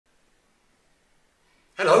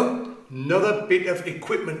Hello, another bit of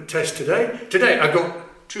equipment test today. Today I've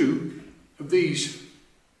got two of these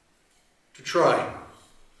to try.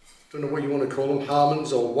 Don't know what you want to call them,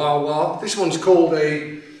 Harmons or Wah Wah. This one's called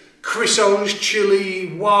a Chryso's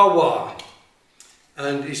Chili Wah Wah.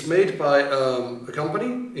 And it's made by a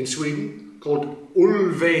company in Sweden called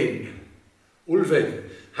Ulven.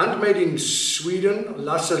 Ulven. Handmade in Sweden,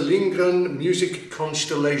 Lasse Lindgren Music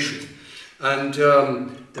Constellation. And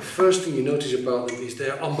the first thing you notice about them is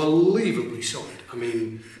they're unbelievably solid. I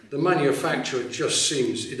mean, the manufacturer just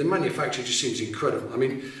seems incredible. I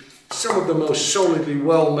mean, some of the most solidly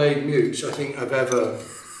well-made mutes I think I've ever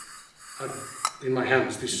had in my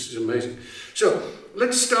hands. This is amazing. So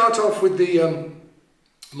let's start off with the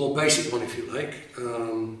more basic one, if you like.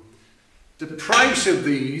 The price of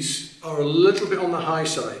these are a little bit on the high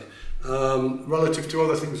side relative to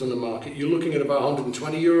other things on the market. You're looking at about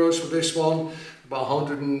 120 euros for this one, about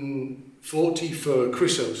 140 for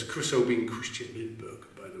Chryso's, Chryso being Christian Lindberg,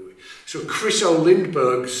 by the way. So Chryso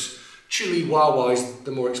Lindberg's Chili Wah Wah is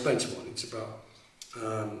the more expensive one. It's about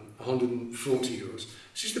 140 euros.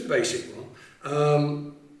 This is the basic one.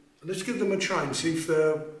 Let's give them a try and see if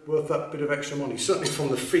they're worth that bit of extra money. Certainly from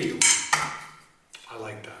the feel, I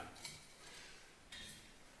like that.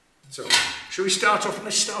 So, shall we start off?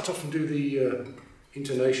 Let's start off and do the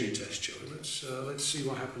intonation test, shall we? Let's see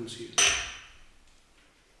what happens here.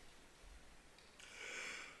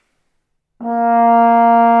 A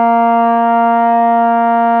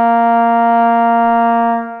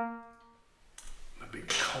bit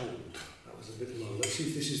cold. That was a bit low. Let's see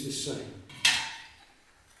if this is the same.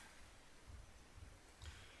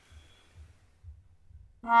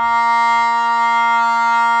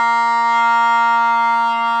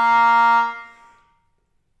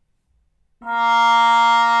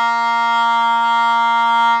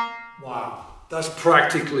 Wow, that's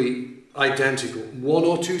practically identical. 1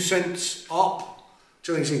 or 2 cents up. I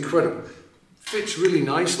think it's incredible. Fits really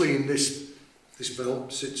nicely in this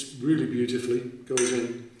belt. Sits really beautifully. Goes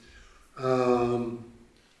in.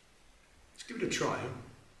 Let's give it a try.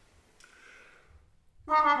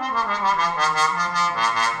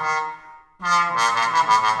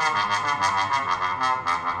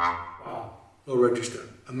 Wow, no register.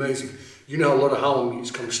 Amazing. You know, a lot of Harmon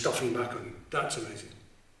mutes come stuffing back on you. That's amazing.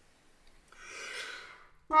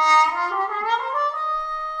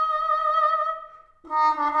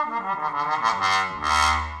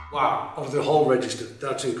 Wow, of the whole register.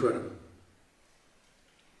 That's incredible.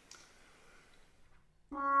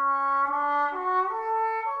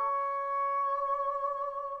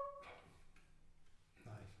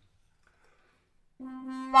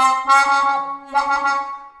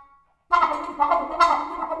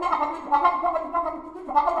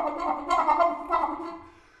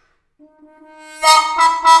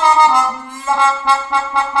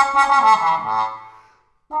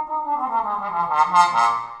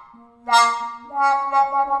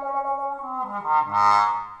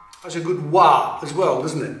 That's a good wah as well,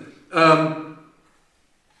 doesn't it?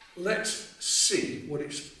 Let's see what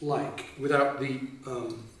it's like without the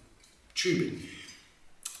tubing.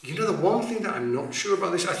 You know, the one thing that I'm not sure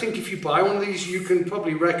about this, I think if you buy one of these, you can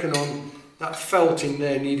probably reckon on that felt in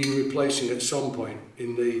there needing replacing at some point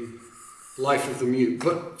in the life of the mute.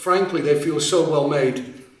 But frankly, they feel so well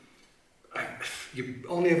made, you're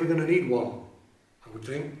only ever going to need one, I would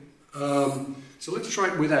think. So let's try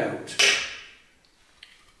it without.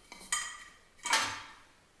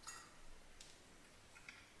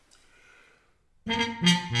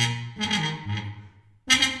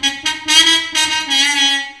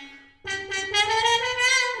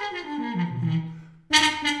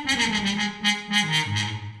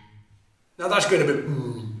 Now that's going to be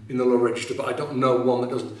in the low register, but I don't know one that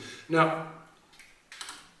doesn't. Now,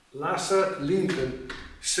 Lasse Lindgren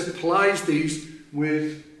supplies these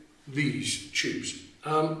with these tubes.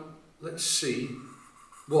 Let's see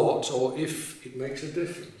what or if it makes a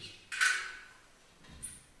difference.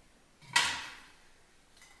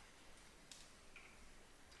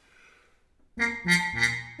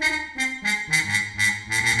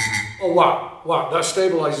 Oh wow, wow, that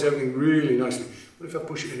stabilizes everything really nicely. What if I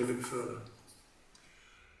push it in a bit further?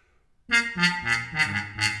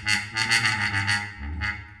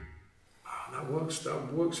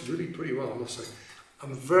 That works really pretty well, I must say.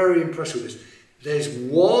 I'm very impressed with this. There's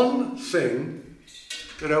one thing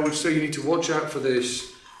that I would say you need to watch out for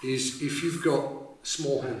this is if you've got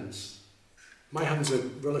small hands. My hands are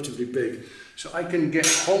relatively big, so I can get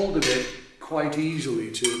hold of it quite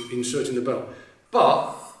easily to insert in the belt.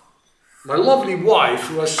 But my lovely wife,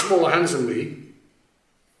 who has smaller hands than me,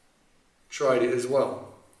 tried it as well.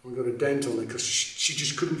 We got a dent on it because she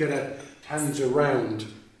just couldn't get her hands around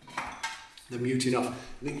the mute enough.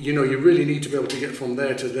 You know, you really need to be able to get from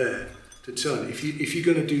there to there to turn. If you're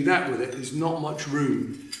going to do that with it, there's not much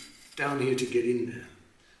room down here to get in there.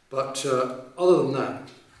 But other than that,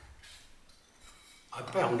 I'd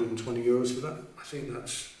pay €120 for that. I think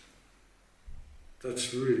that's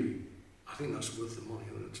really, I think that's worth the money.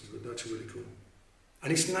 That's really cool.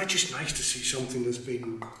 And it's not just nice to see something that's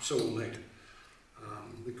been so well made.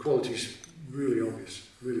 The quality's really obvious,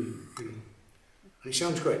 really, you know. And it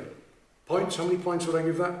sounds great. Points, how many points would I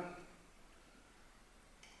give that?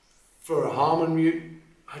 For a Harmon mute,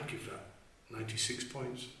 I'd give that 96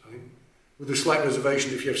 points, I think. With a slight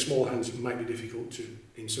reservation, if you have small hands, it might be difficult to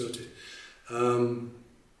insert it.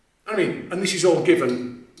 I mean, and this is all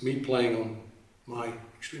given me playing on my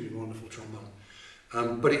extremely wonderful trombone.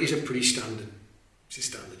 But it is a pretty standard, it's a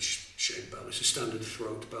standard shaped bell, it's a standard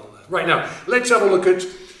throat bell there. Right, now, let's have a look at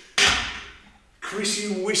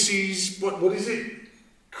Chrissy Wissy's, what is it?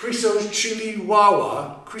 Chrisso's Chili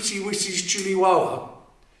Wawa, Chrissy Wissy's Chili Wawa.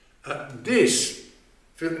 This,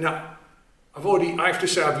 now, I have to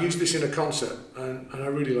say I've used this in a concert and I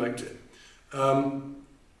really liked it.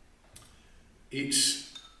 It's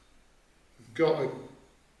got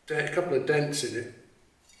a couple of dents in it,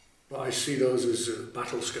 but I see those as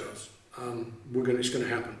battle scars. It's going to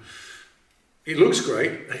happen. It looks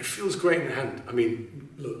great, it feels great in the hand. I mean,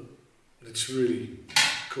 look, it's really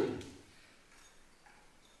cool.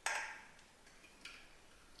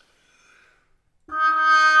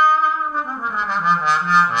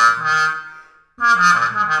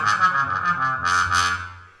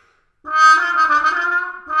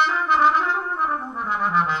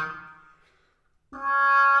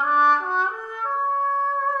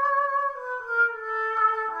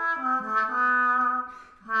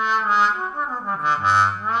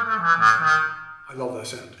 I love that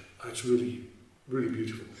sound. It's really, really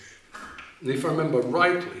beautiful. And if I remember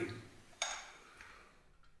rightly,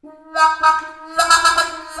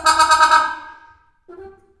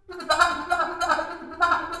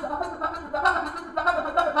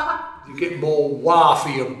 you get more wah for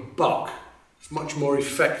your buck. It's much more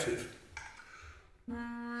effective.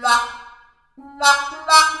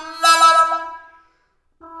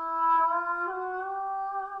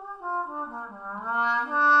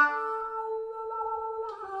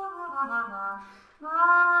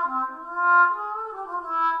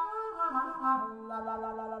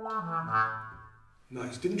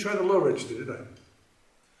 Nice. Didn't try the low register, did I?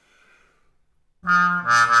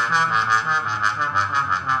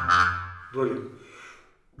 Brilliant.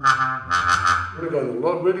 I'm going to go in the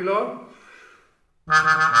low, really low.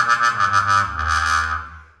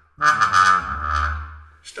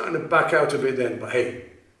 Starting to back out a bit then, but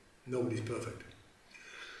hey, nobody's perfect.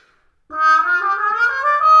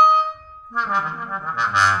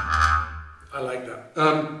 I like that.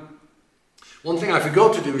 One thing I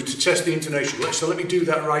forgot to do is to test the intonation. So let me do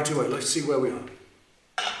that right away. Let's see where we are.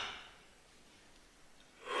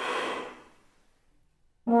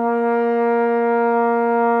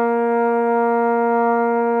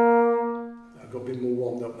 I got a bit more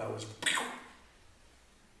warmed up. That was.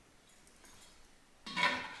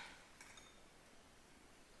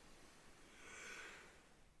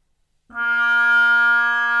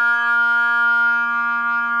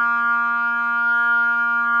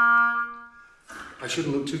 I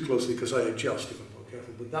shouldn't look too closely because I adjust if I'm not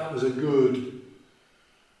careful, but that was a good,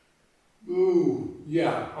 ooh,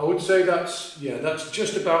 yeah, I would say that's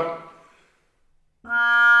just about,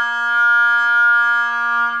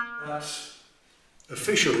 that's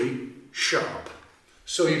officially sharp.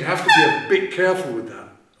 So you'd have to be a bit careful with that.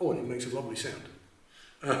 Oh, and it makes a lovely sound.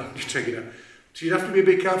 Just check it out. So you'd have to be a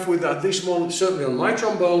bit careful with that. This one, certainly on my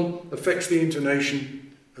trombone, affects the intonation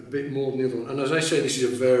a bit more than the other one. And as I say, this is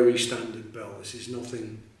a very standard bell. This is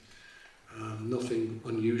nothing, nothing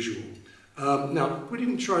unusual. Now, we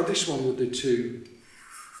didn't try this one with the two.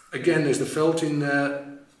 Again, there's the felt in there.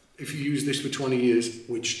 If you use this for 20 years,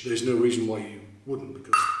 which there's no reason why you wouldn't,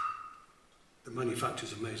 because the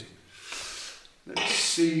manufacturer's amazing. Let's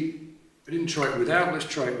see. I didn't try it without. Let's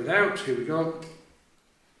try it without. Here we go.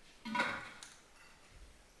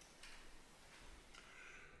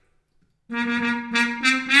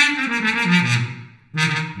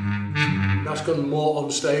 That's gone more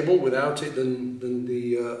unstable without it than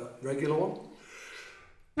the regular one.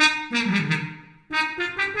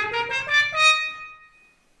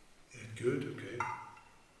 Yeah, good, okay.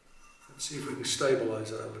 Let's see if we can stabilise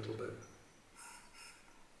that a little bit.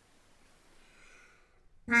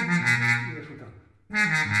 Yes, we can.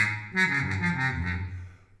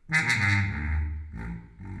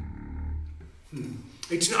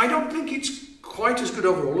 I don't think it's quite as good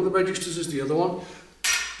over all of the registers as the other one,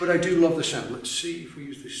 but I do love the sound. Let's see if we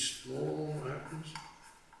use this small, what happens.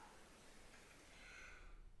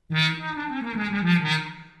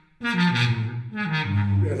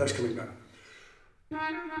 Yeah, that's coming back.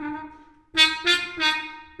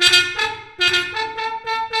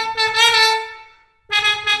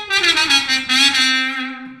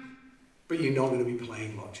 But you're not going to be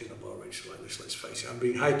playing much in a low register like this, let's face it. I'm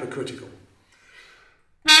being hypercritical.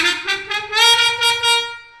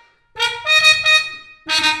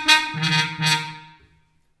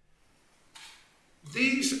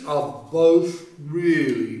 These are both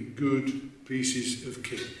really good pieces of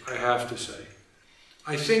kit, I have to say.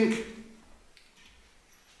 I think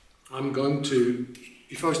I'm going to,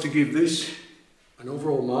 if I was to give this an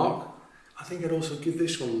overall mark, I think I'd also give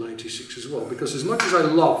this one 96 as well, because as much as I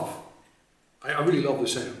really love the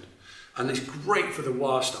sound, and it's great for the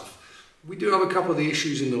wah stuff. We do have a couple of the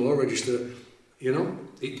issues in the low register, you know,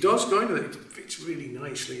 it does go into it fits really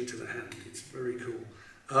nicely into the hand, it's very cool.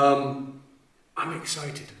 I'm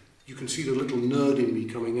excited. You can see the little nerd in me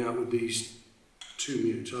coming out with these two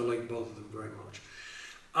mutes. I like both of them very much.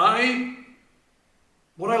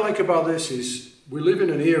 What I like about this is we live in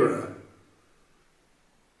an era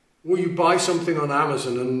where you buy something on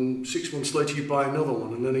Amazon and 6 months later you buy another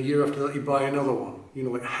one, and then a year after that you buy another one. You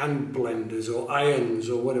know, like hand blenders or irons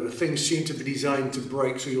or whatever. Things seem to be designed to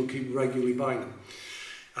break, so you'll keep regularly buying them.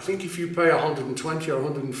 I think if you pay 120 or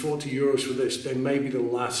 140 euros for this, they may be the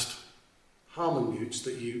last Harmon mutes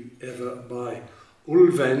that you ever buy.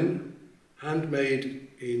 Ulven, handmade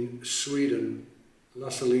in Sweden,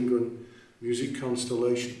 Lasse Lindgren Music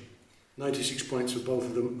Constellation. 96 points for both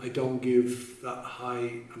of them. I don't give that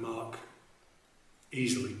high a mark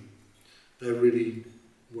easily. They're really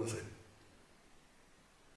worth it.